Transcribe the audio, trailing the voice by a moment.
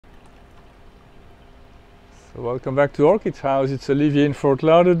So welcome back to Orchids House. It's Olivier in Fort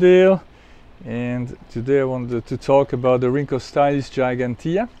Lauderdale, and today I wanted to talk about the Rhynchostylis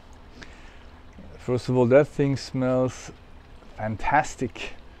gigantea. First of all, that thing smells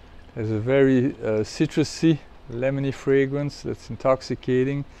fantastic. It has a very citrusy, lemony fragrance that's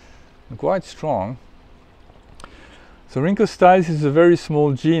intoxicating and quite strong. So Rhynchostylis is a very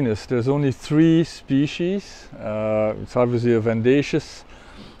small genus. There's only 3 species. It's obviously a vandaceous.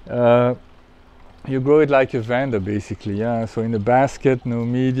 You grow it like a vanda basically, yeah. So in a basket, no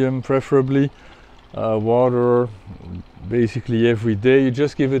medium preferably, water basically every day. You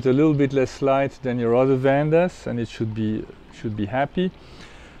just give it a little bit less light than your other vandas and it should be happy.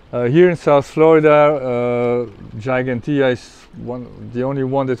 Here in South Florida, gigantea is the only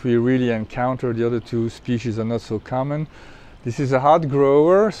one that we really encounter. The other 2 species are not so common. This is a hot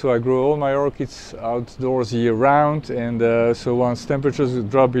grower, so I grow all my orchids outdoors year round, and so once temperatures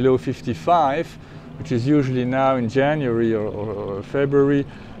drop below 55, which is usually now in January or February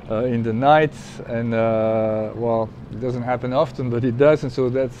in the night, and well, it doesn't happen often, but it does, and so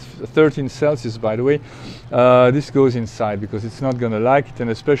that's 13 Celsius, by the way. This goes inside because it's not going to like it,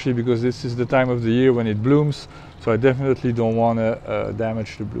 and especially because this is the time of the year when it blooms, so I definitely don't want to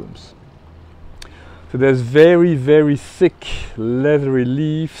damage the blooms. So there's very, very thick, leathery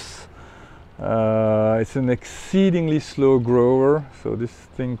leaves. It's an exceedingly slow grower, so this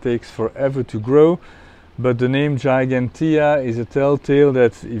thing takes forever to grow. But the name gigantea is a telltale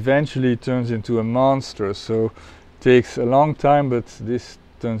that eventually it turns into a monster. So it takes a long time, but this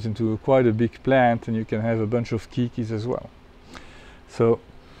turns into quite a big plant, and you can have a bunch of kikis as well. So,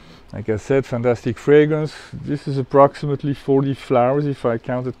 like I said, fantastic fragrance. This is approximately 40 flowers if I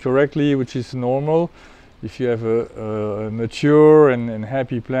counted correctly, which is normal. If you have a mature and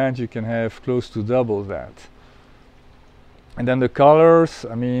happy plant, you can have close to double that. And then the colors,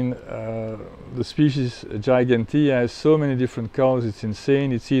 I mean, the species gigantea has so many different colors, it's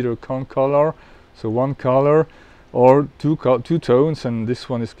insane. It's either concolor, so one color, or two tones, and this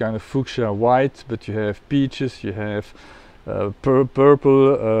one is kind of fuchsia white, but you have peaches, you have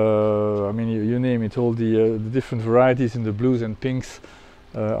purple, I mean, you name it, all the different varieties in the blues and pinks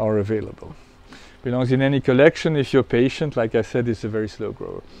are available. Belongs in any collection if you're patient. Like I said, it's a very slow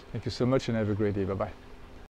grower. Thank you so much and have a great day. Bye-bye.